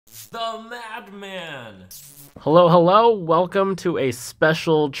The Madman! Hello, hello, welcome to a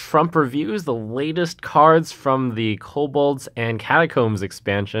special Trump Reviews, the latest cards from the Kobolds and Catacombs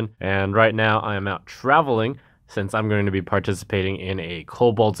expansion. And right now I am out traveling since I'm going to be participating in a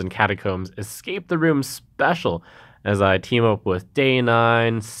Kobolds and Catacombs Escape the Room special as I team up with Day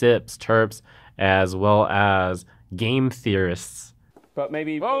 9, Sips, Terps, as well as game theorists. But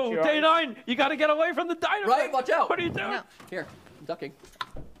maybe. Whoa, Day 9! You gotta get away from the dynamite! Right, watch out! What are you doing? No. Here, I'm ducking.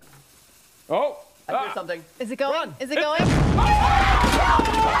 Oh! I hear something. Is it going? Run. Is it going? That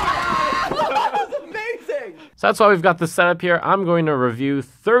was amazing! So that's why we've got this setup here. I'm going to review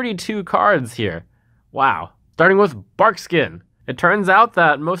 32 cards here. Wow. Starting with Barkskin. It turns out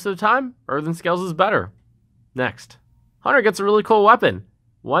that most of the time, Earthen Scales is better. Next. Hunter gets a really cool weapon.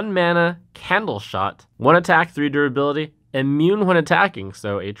 1 mana, Candleshot, 1 attack, 3 durability, immune when attacking,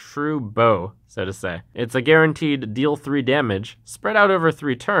 so a true bow, so to say. It's a guaranteed deal 3 damage, spread out over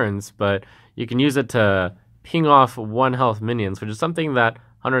 3 turns, but you can use it to ping off 1 health minions, which is something that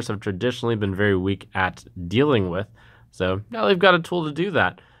hunters have traditionally been very weak at dealing with. So now they've got a tool to do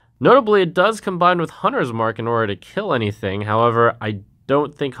that. Notably, it does combine with Hunter's Mark in order to kill anything. However, I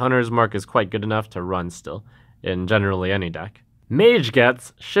don't think Hunter's Mark is quite good enough to run still, in generally any deck. Mage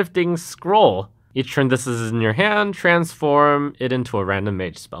gets Shifting Scroll. Each turn this is in your hand, transform it into a random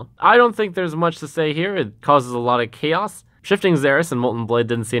mage spell. I don't think there's much to say here. It causes a lot of chaos. Shifting Xeris and Molten Blade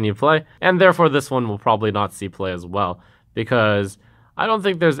didn't see any play, and therefore this one will probably not see play as well, because I don't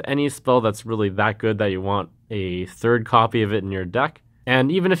think there's any spell that's really that good that you want a third copy of it in your deck.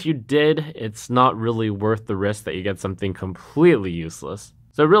 And even if you did, it's not really worth the risk that you get something completely useless.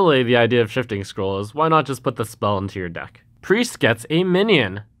 So really, the idea of Shifting Scroll is why not just put the spell into your deck? Priest gets a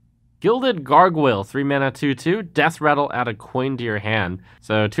minion. Gilded Gargoyle, 3 mana 2/2, Death Rattle, add a coin to your hand.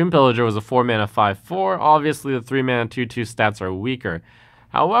 So Tomb Pillager was a 4 mana 5/4, obviously the 3 mana 2/2 stats are weaker.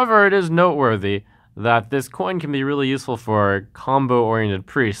 However, it is noteworthy that this coin can be really useful for combo-oriented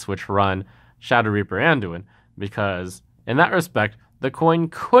priests which run Shadow Reaper Anduin, because in that respect, the coin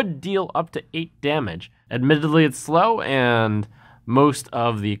could deal up to 8 damage. Admittedly, it's slow, and most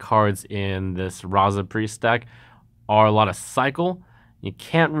of the cards in this Raza Priest deck are a lot of cycle. You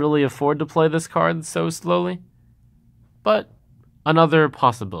can't really afford to play this card so slowly, but another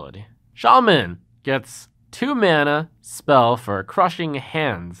possibility. Shaman gets 2 mana spell for Crushing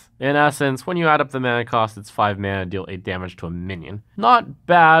Hands. In essence, when you add up the mana cost, it's 5 mana, deal 8 damage to a minion. Not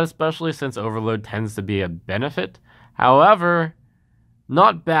bad, especially since Overload tends to be a benefit. However,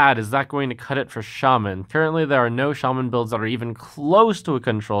 not bad. Is that going to cut it for Shaman? Currently, there are no Shaman builds that are even close to a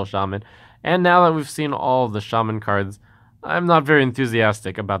control Shaman, and now that we've seen all of the Shaman cards, I'm not very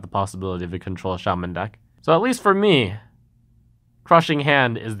enthusiastic about the possibility of a control Shaman deck. So at least for me, Crushing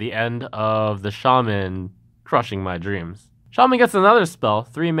Hand is the end of the Shaman crushing my dreams. Shaman gets another spell,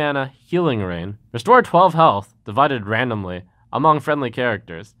 3 mana, Healing Rain. Restore 12 health, divided randomly, among friendly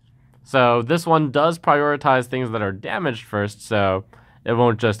characters. So this one does prioritize things that are damaged first, so it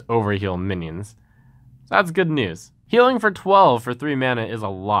won't just overheal minions. So that's good news. Healing for 12 for 3 mana is a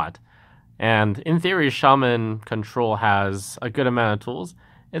lot. And in theory, Shaman Control has a good amount of tools.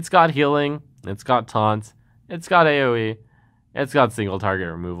 It's got healing, it's got taunts, it's got AoE, it's got single target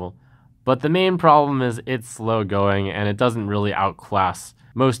removal. But the main problem is it's slow going and it doesn't really outclass,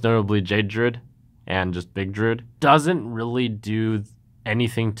 most notably Jade Druid and just Big Druid. Doesn't really do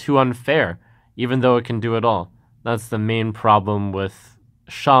anything too unfair, even though it can do it all. That's the main problem with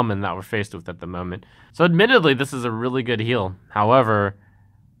Shaman that we're faced with at the moment. So admittedly, this is a really good heal. However,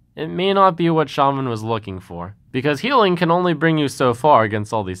 it may not be what Shaman was looking for, because healing can only bring you so far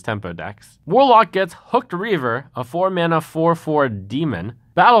against all these tempo decks. Warlock gets Hooked Reaver, a 4 mana 4/4 demon.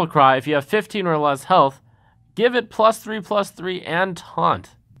 Battlecry, if you have 15 or less health, give it +3/+3 and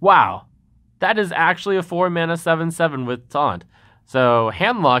taunt. Wow, that is actually a 4 mana 7/7 with taunt. So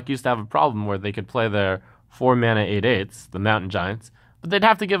Handlock used to have a problem where they could play their 4 mana 8/8s, the Mountain Giants, but they'd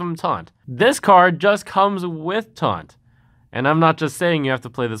have to give them taunt. This card just comes with taunt. And I'm not just saying you have to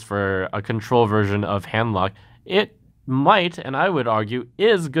play this for a control version of Handlock. It might, and I would argue,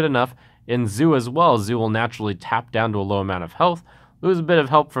 is good enough in Zoo as well. Zoo will naturally tap down to a low amount of health, lose a bit of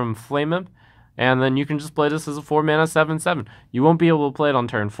help from Flame Imp, and then you can just play this as a 4 mana 7/7. You won't be able to play it on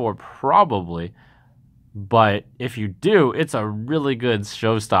turn 4, probably, but if you do, it's a really good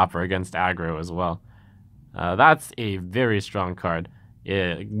showstopper against aggro as well. That's a very strong card,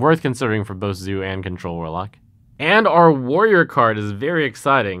 worth considering for both Zoo and Control Warlock. And our Warrior card is very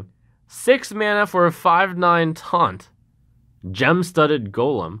exciting. 6 mana for a 5/9 taunt. Gemstudded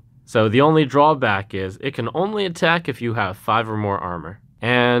Golem. So the only drawback is it can only attack if you have 5 or more armor.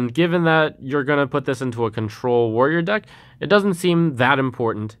 And given that you're going to put this into a control warrior deck, it doesn't seem that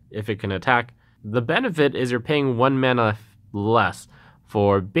important if it can attack. The benefit is you're paying 1 mana less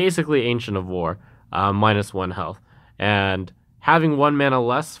for basically Ancient of War, -1 health. And having 1 mana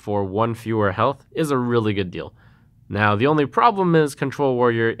less for 1 fewer health is a really good deal. Now, the only problem is Control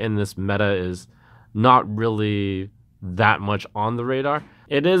Warrior in this meta is not really that much on the radar.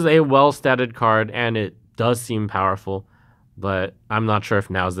 It is a well-statted card, and it does seem powerful, but I'm not sure if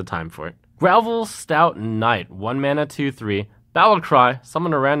now's the time for it. Gravelsnout Knight, 1 mana 2/3. Battle Cry,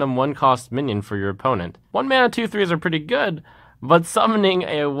 summon a random 1-cost minion for your opponent. 1 mana 2/3s are pretty good, but summoning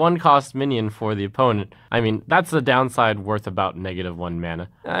a 1-cost minion for the opponent, I mean, that's the downside worth about -1 mana.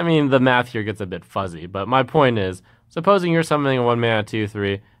 I mean, the math here gets a bit fuzzy, but my point is, supposing you're summoning a 1 mana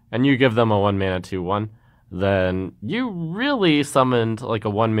 2/3, and you give them a 1 mana 2/1, then you really summoned like a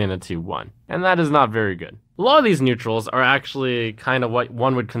 1 mana 2/1, and that is not very good. A lot of these neutrals are actually kind of what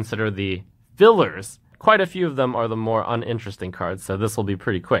one would consider the fillers. Quite a few of them are the more uninteresting cards, so this will be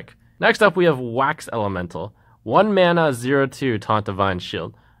pretty quick. Next up, we have Wax Elemental. 1 mana 0/2 Taunt Divine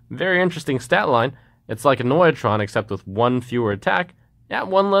Shield. Very interesting stat line. It's like a Noitron except with 1 fewer attack at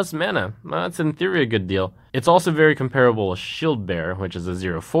 1 less mana. That's in theory a good deal. It's also very comparable with Shield Bearer, which is a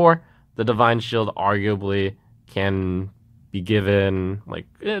 0/4. The Divine Shield arguably can be given, like,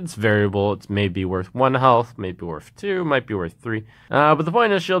 it's variable. It's maybe worth 1 health, maybe worth 2, might be worth 3. But the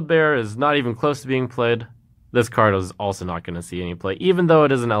point is Shield Bearer is not even close to being played. This card is also not going to see any play, even though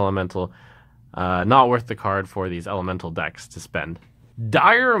it is an elemental. Not worth the card for these elemental decks to spend.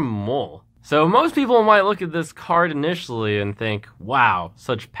 Dire Mole. So most people might look at this card initially and think, wow,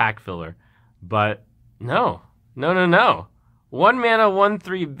 such pack filler. But no. 1 mana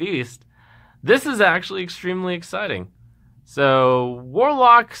 1/3 beast. This is actually extremely exciting. So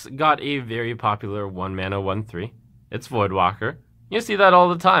Warlocks got a very popular 1 mana 1/3. It's Voidwalker. You see that all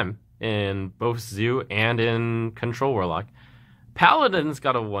the time in both Zoo and in Control Warlock. Paladin's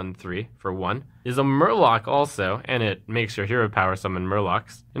got a 1/3 for 1, is a Murloc also, and it makes your hero power summon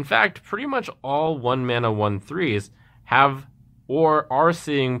Murlocs. In fact, pretty much all 1 mana 1/3s have or are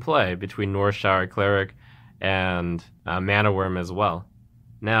seeing play between North Shower Cleric and Mana Wurm as well.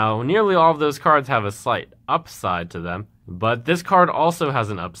 Now, nearly all of those cards have a slight upside to them, but this card also has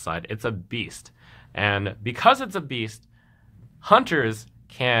an upside. It's a beast. And because it's a beast, hunters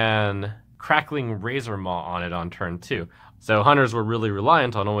can Crackling Razor Maw on it on turn 2. So hunters were really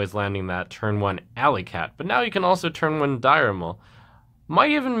reliant on always landing that turn 1 Alley Cat, but now you can also turn 1 Dire Mole.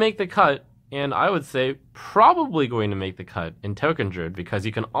 Might even make the cut, and I would say probably going to make the cut in Token Druid, because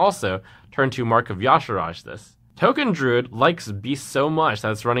you can also turn 2 Mark of Yasharaj this. Token Druid likes beasts so much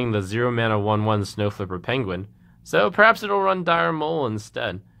that it's running the 0 mana 1/1 Snowflipper Penguin, so perhaps it'll run Dire Mole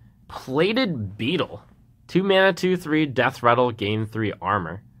instead. Plated Beetle. 2 mana 2/3 Death Rattle, gain 3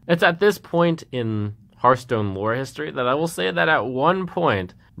 armor. It's at this point in Hearthstone lore history that I will say that at one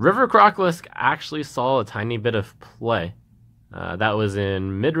point, River Crocolisk actually saw a tiny bit of play. That was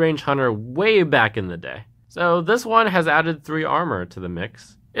in Midrange Hunter way back in the day. So this one has added 3 armor to the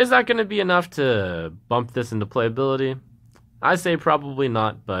mix. Is that going to be enough to bump this into playability? I say probably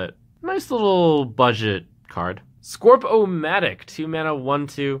not, but nice little budget card. Scorp-o-matic, 2 mana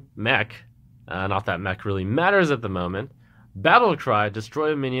 1/2 mech. Not that mech really matters at the moment. Battle Cry,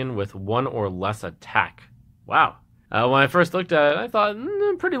 destroy a minion with 1 or less attack. Wow. When I first looked at it, I thought,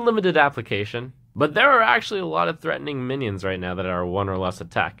 pretty limited application. But there are actually a lot of threatening minions right now that are 1 or less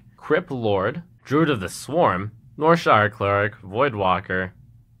attack. Crypt Lord, Druid of the Swarm, Northshire Cleric, Voidwalker,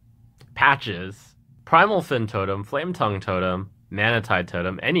 Patches, Primal Fin Totem, Flame Tongue Totem, Manatide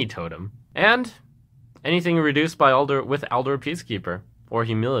Totem, any totem, and anything reduced by with Aldor Peacekeeper, or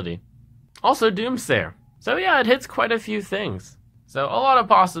Humility. Also Doomsayer. So yeah, it hits quite a few things. So a lot of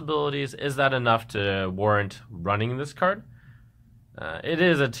possibilities. Is that enough to warrant running this card? It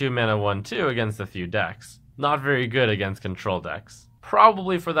is a 2 mana 1/2 against a few decks. Not very good against control decks.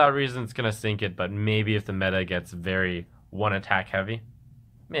 Probably for that reason it's going to sink it, but maybe if the meta gets very 1 attack heavy.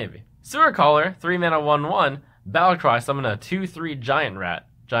 Maybe. Sewer Caller, 3 mana 1/1. Battlecry, summon a 2/3 Giant Rat.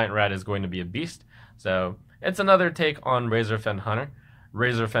 Giant Rat is going to be a beast. So it's another take on Razorfen Hunter.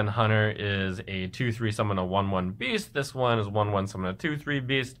 Razorfen Hunter is a 2/3 summon a 1/1 beast. This one is 1/1 summon a 2/3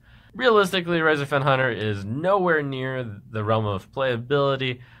 beast. Realistically, Razorfen Hunter is nowhere near the realm of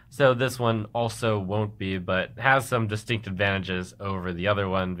playability, so this one also won't be, but has some distinct advantages over the other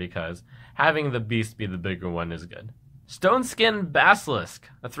one because having the beast be the bigger one is good. Stoneskin Basilisk,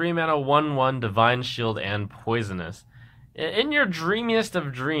 a 3 mana 1/1 Divine Shield and Poisonous. In your dreamiest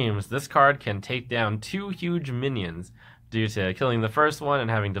of dreams, this card can take down 2 huge minions due to killing the first one and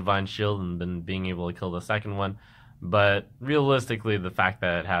having Divine Shield and then being able to kill the second one. but realistically, the fact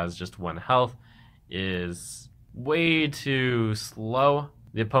that it has just 1 health is way too slow.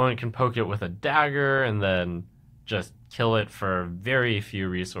 The opponent can poke it with a dagger and then just kill it for very few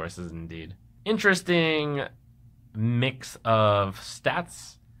resources indeed. Interesting mix of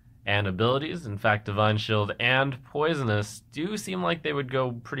stats and abilities. In fact, Divine Shield and Poisonous do seem like they would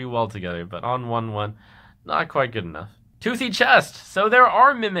go pretty well together, but on 1/1, not quite good enough. Toothy Chest! So there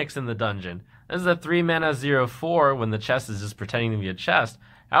are mimics in the dungeon. This is a 3 mana 0/4 when the chest is just pretending to be a chest.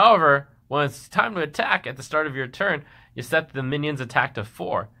 However, when it's time to attack at the start of your turn, you set the minion's attack to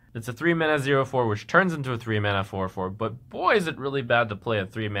 4. It's a 3 mana 0/4 which turns into a 3 mana 4/4, but boy is it really bad to play a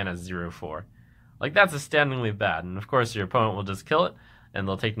 3 mana 0/4. Like, that's astoundingly bad, and of course your opponent will just kill it, and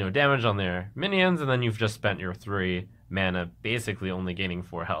they'll take no damage on their minions, and then you've just spent your 3 mana basically only gaining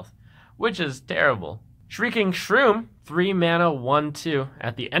 4 health, which is terrible. Shrieking Shroom, 3 mana 1/2.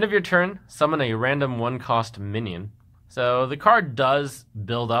 At the end of your turn, summon a random 1-cost minion. So the card does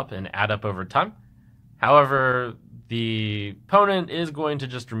build up and add up over time. However, the opponent is going to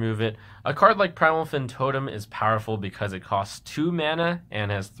just remove it. A card like Primal Fin Totem is powerful because it costs 2 mana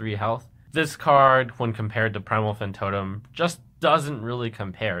and has 3 health. This card, when compared to Primal Fin Totem, just doesn't really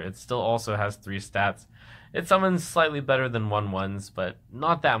compare. It still also has 3 stats. It summons slightly better than 1/1s, but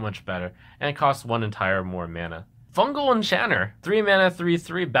not that much better, and it costs 1 entire more mana. Fungal Enchanter, 3 mana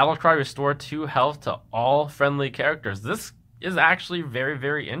 3/3, Battlecry, restore 2 health to all friendly characters. This is actually very,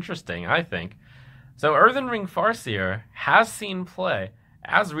 very interesting, I think. So Earthen Ring Farseer has seen play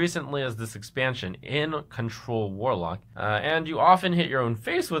as recently as this expansion in Control Warlock, and you often hit your own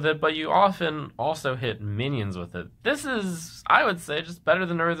face with it, but you often also hit minions with it. This is, I would say, just better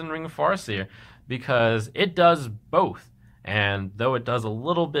than Earthen Ring Farseer, because it does both, and though it does a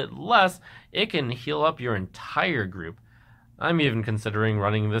little bit less, it can heal up your entire group. I'm even considering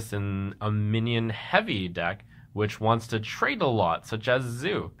running this in a minion-heavy deck, which wants to trade a lot, such as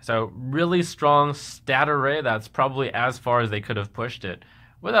Zoo. So really strong stat array that's probably as far as they could have pushed it,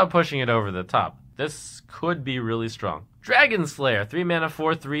 without pushing it over the top. This could be really strong. Dragonslayer, 3 mana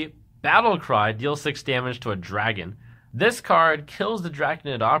 4/3, Battlecry, deal 6 damage to a dragon. This card kills the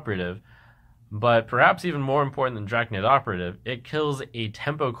Draconid Operative, but perhaps even more important than Draconid Operative, it kills a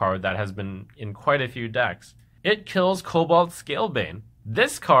tempo card that has been in quite a few decks. It kills Kobold Scalebane.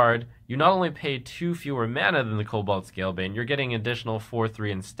 This card, you not only pay 2 fewer mana than the Kobold Scalebane, you're getting additional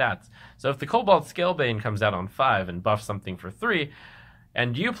 4/3 in stats. So if the Kobold Scalebane comes out on 5 and buffs something for 3,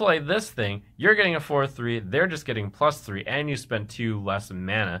 and you play this thing, you're getting a 4/3, they're just getting +3, and you spend 2 less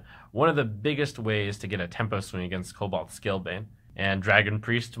mana. One of the biggest ways to get a tempo swing against Kobold Scalebane. And Dragon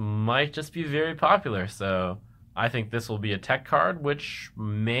Priest might just be very popular, so I think this will be a tech card, which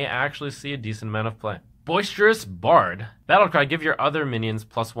may actually see a decent amount of play. Boisterous Bard. Battlecry, give your other minions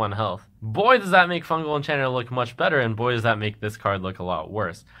 +1 health. Boy, does that make Fungal Enchanter look much better, and boy, does that make this card look a lot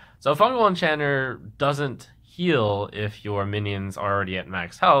worse. So Fungal Enchanter doesn't heal if your minions are already at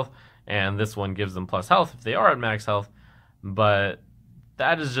max health, and this one gives them plus health if they are at max health, but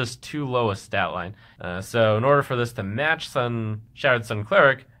that is just too low a stat line. So in order for this to match Shattered Sun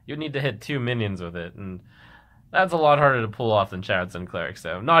Cleric, you'd need to hit 2 minions with it, and that's a lot harder to pull off than Shattered Sun Cleric,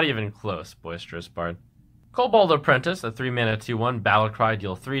 so not even close, Boisterous Bard. Kobold Apprentice, a 3 mana 2/1, Battlecry,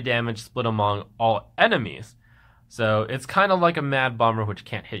 deal 3 damage, split among all enemies. So it's kind of like a Mad Bomber, which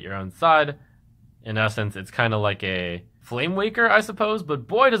can't hit your own side. In essence, it's kind of like a Flame Waker, I suppose, but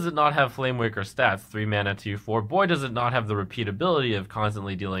boy does it not have Flame Waker stats, 3 mana 2/4. Boy does it not have the repeatability of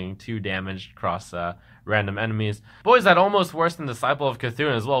constantly dealing 2 damage across random enemies. Boy is that almost worse than Disciple of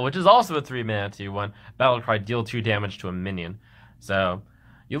Cthulhu as well, which is also a 3 mana 2/1. Battlecry, deal 2 damage to a minion. So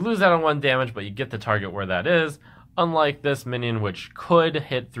you lose out on 1 damage, but you get the target where that is, unlike this minion, which could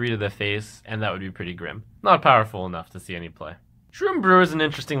hit 3 to the face, and that would be pretty grim. Not powerful enough to see any play. Shroom Brewer is an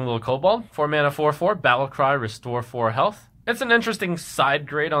interesting little kobold. 4 mana 4/4, Battlecry, restore 4 health. It's an interesting side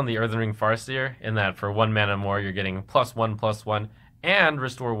grade on the Earthen Ring Farseer, in that for 1 mana more, you're getting +1/+1, and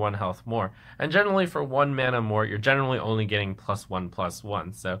restore 1 health more. And generally for 1 mana more, you're generally only getting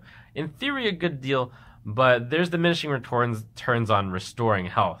 +1/+1. So in theory, a good deal, but there's diminishing returns on restoring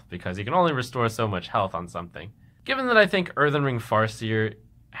health, because you can only restore so much health on something. Given that I think Earthen Ring Farseer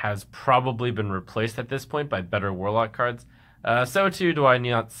has probably been replaced at this point by better Warlock cards, so too do I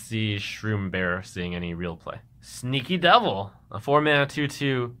not see Shroom Brewer seeing any real play. Sneaky Devil, a 4 mana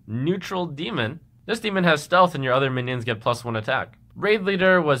 2/2 neutral demon. This demon has stealth and your other minions get +1 attack. Raid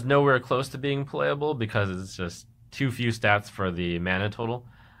Leader was nowhere close to being playable because it's just too few stats for the mana total.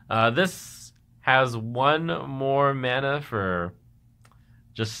 This has 1 more mana for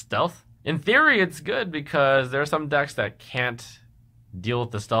just stealth. In theory, it's good because there are some decks that can't deal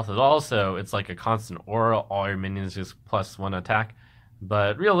with the stealth at all, so it's like a constant aura, all your minions just +1 attack.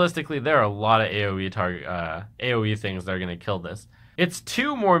 But realistically, there are a lot of AoE things that are going to kill this. It's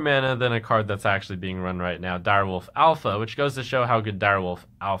 2 more mana than a card that's actually being run right now, Direwolf Alpha, which goes to show how good Direwolf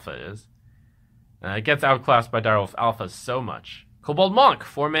Alpha is. It gets outclassed by Direwolf Alpha so much. Kobold Monk,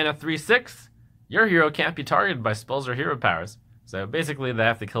 4 mana 3/6. Your hero can't be targeted by spells or hero powers, so basically they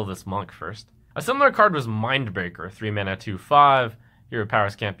have to kill this monk first. A similar card was Mindbreaker, 3 mana 2/5. Hero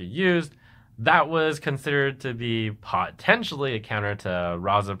powers can't be used. That was considered to be potentially a counter to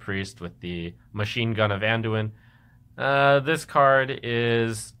Raza Priest with the Machine Gun of Anduin. This card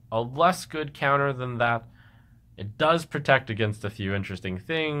is a less good counter than that. It does protect against a few interesting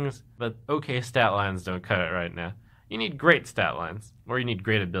things, but okay stat lines don't cut it right now. You need great stat lines, or you need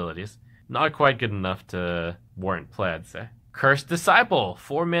great abilities. Not quite good enough to warrant play, I'd say. Cursed Disciple,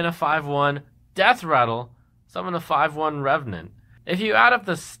 4 mana 5/1, Death Rattle, summon a 5/1 Revenant. If you add up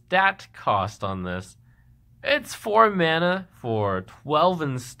the stat cost on this, it's 4 mana for 12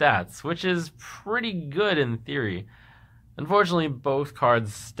 in stats, which is pretty good in theory. Unfortunately, both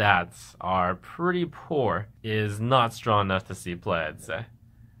cards' stats are pretty poor. It is not strong enough to see play, I'd say.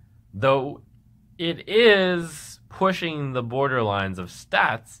 Though it is pushing the borderlines of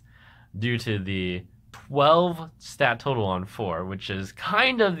stats due to the 12 stat total on 4, which is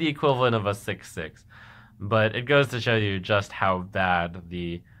kind of the equivalent of a 6/6. But it goes to show you just how bad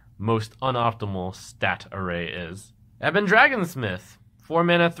the most unoptimal stat array is. Ebon Dragonsmith, 4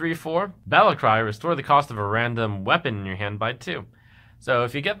 mana 3/4. Battlecry, restore the cost of a random weapon in your hand by 2. So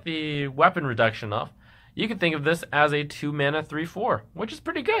if you get the weapon reduction off, you can think of this as a 2 mana 3/4, which is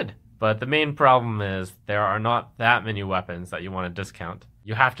pretty good. But the main problem is there are not that many weapons that you want to discount.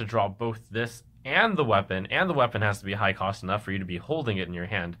 You have to draw both this and the weapon has to be high cost enough for you to be holding it in your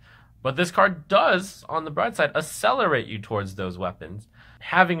hand. But this card does, on the bright side, accelerate you towards those weapons.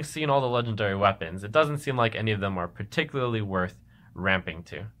 Having seen all the legendary weapons, it doesn't seem like any of them are particularly worth ramping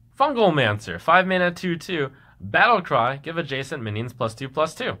to. Fungalmancer, 5 mana 2/2. Battlecry, give adjacent minions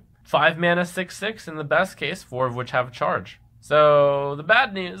 +2/+2. 5 mana 6/6 in the best case, 4 of which have charge. So the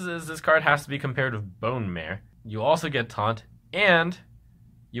bad news is this card has to be compared with Bone Mare. You also get taunt, and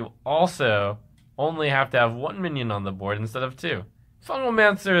you also only have to have 1 minion on the board instead of 2.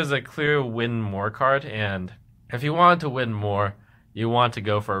 Fungalmancer is a clear win more card, and if you want to win more, you want to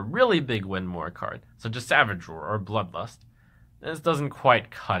go for a really big win more card, such as Savage Roar or Bloodlust. This doesn't quite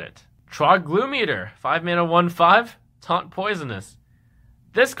cut it. Trogg Gloomeater, 5 mana 1/5, Taunt Poisonous.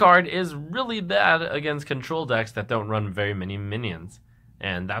 This card is really bad against control decks that don't run very many minions,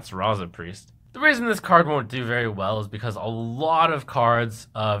 and that's Raza Priest. The reason this card won't do very well is because a lot of cards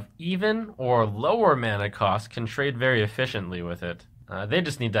of even or lower mana cost can trade very efficiently with it. They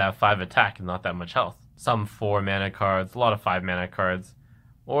just need to have 5 attack and not that much health. Some 4 mana cards, a lot of 5 mana cards,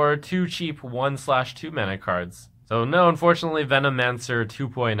 or 2 cheap 1/2 mana cards. So no, unfortunately, Venomancer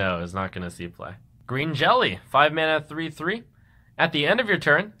 2.0 is not going to see play. Green Jelly, 5 mana 3/3. At the end of your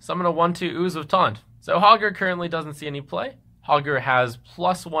turn, summon a 1/2 Ooze of Taunt. So Hogger currently doesn't see any play. Hogger has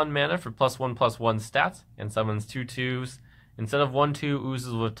 +1 mana for +1/+1 stats and summons 2 2s instead of 1/2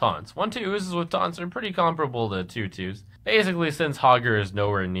 Oozes with Taunts. 1/2 Oozes with Taunts are pretty comparable to 2 2s. Basically, since Hogger is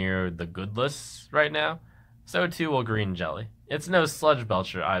nowhere near the good lists right now, so too will Green Jelly. It's no Sludge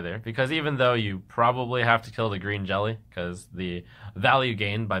Belcher either, because even though you probably have to kill the Green Jelly, because the value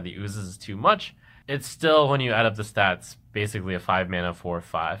gained by the Oozes is too much, it's still, when you add up the stats, basically a 5 mana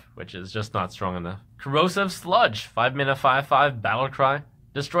 4/5, which is just not strong enough. Corrosive Sludge, 5 mana 5/5, Battlecry,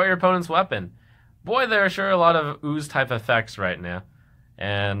 destroy your opponent's weapon. Boy, there are sure a lot of Ooze type effects right now,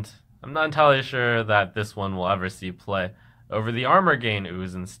 and I'm not entirely sure that this one will ever see play over the Armor Gain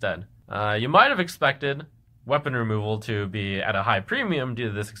Ooze instead. You might have expected weapon removal to be at a high premium due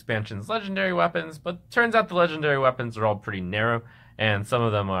to this expansion's legendary weapons, but turns out the legendary weapons are all pretty narrow, and some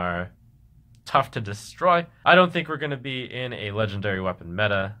of them are tough to destroy. I don't think we're going to be in a legendary weapon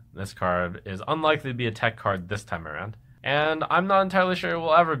meta. This card is unlikely to be a tech card this time around. And I'm not entirely sure it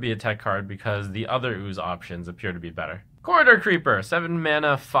will ever be a tech card because the other Ooze options appear to be better. Corridor Creeper, 7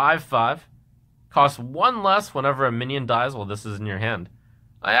 mana 5/5. Costs 1 less whenever a minion dies while this is in your hand.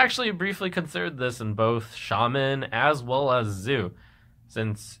 I actually briefly considered this in both Shaman as well as Zoo,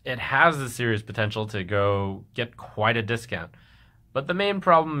 since it has the serious potential to go get quite a discount. But the main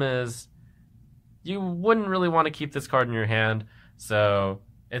problem is you wouldn't really want to keep this card in your hand, so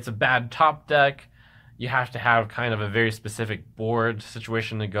it's a bad top deck. You have to have kind of a very specific board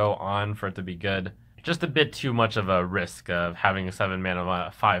situation to go on for it to be good. Just a bit too much of a risk of having a 7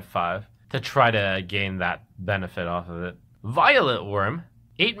 mana 5/5 to try to gain that benefit off of it. Violet Wurm,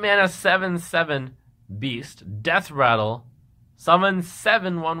 8 mana 7/7 Beast, Death Rattle, Summon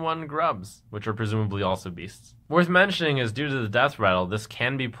 7 1/1 grubs, which are presumably also beasts. Worth mentioning is due to the death rattle, this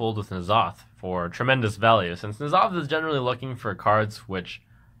can be pulled with N'Zoth for tremendous value, since N'Zoth is generally looking for cards which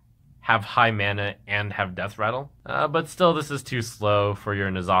have high mana and have death rattle. But still, this is too slow for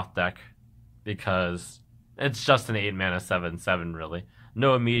your N'Zoth deck, because it's just an 8 mana 7/7 really.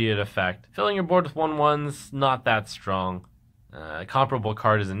 No immediate effect. Filling your board with 1/1's not that strong. A comparable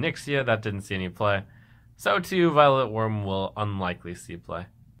card is Onyxia, that didn't see any play. So too, Violet Wurm will unlikely see play.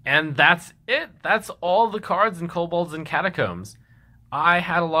 And that's it. That's all the cards in Kobolds and Catacombs. I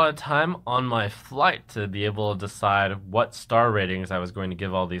had a lot of time on my flight to be able to decide what star ratings I was going to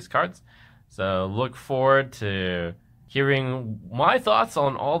give all these cards. So look forward to hearing my thoughts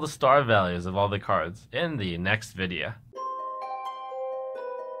on all the star values of all the cards in the next video.